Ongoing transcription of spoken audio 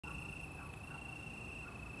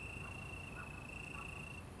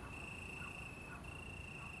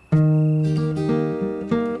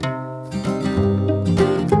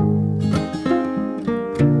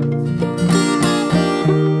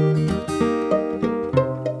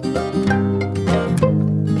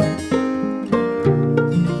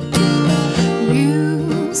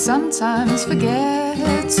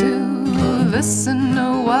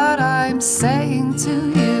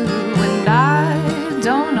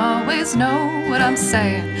always know what I'm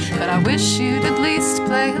saying, but I wish you'd at least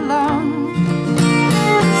play along.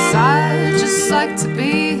 'Cause I'd just like to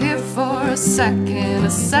be here for a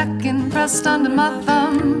second pressed under my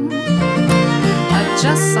thumb. I'd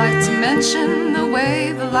just like to mention the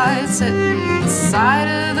way the lights hit the side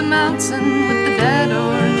of the mountain with the dead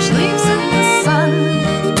orange leaves in the sun.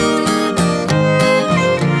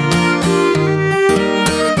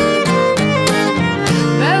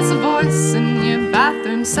 There's a voice in your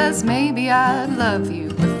bathroom says maybe I'd love you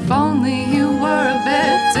if only you were a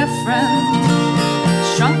bit different.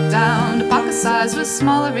 Shrunk down to pocket size with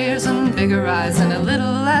smaller ears and bigger eyes and a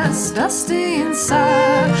little less dusty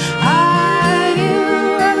inside. You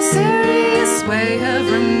have a serious way of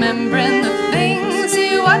remembering the things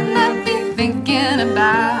you ought not be thinking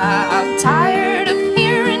about. Tired of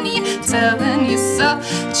hearing you telling yourself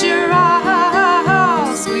that you're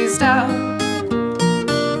all squeezed out.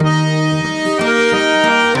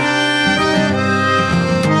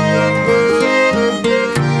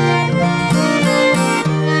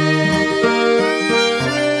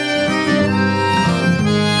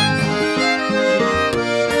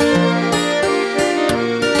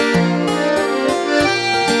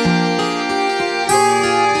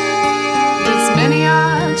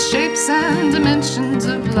 Shapes and dimensions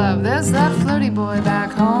of love. There's that flirty boy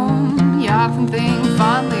back home. You often think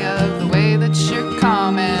fondly of the way that you're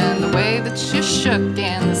calm and the way that you're shook,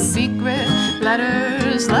 and the secret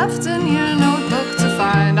letters left in your notebook to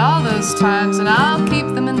find all those times. And I'll keep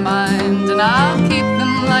them in mind, and I'll keep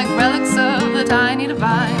them like relics of the tiny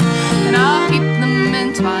divine, and I'll keep them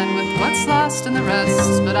entwined with what's lost in the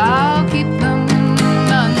rest. But I'll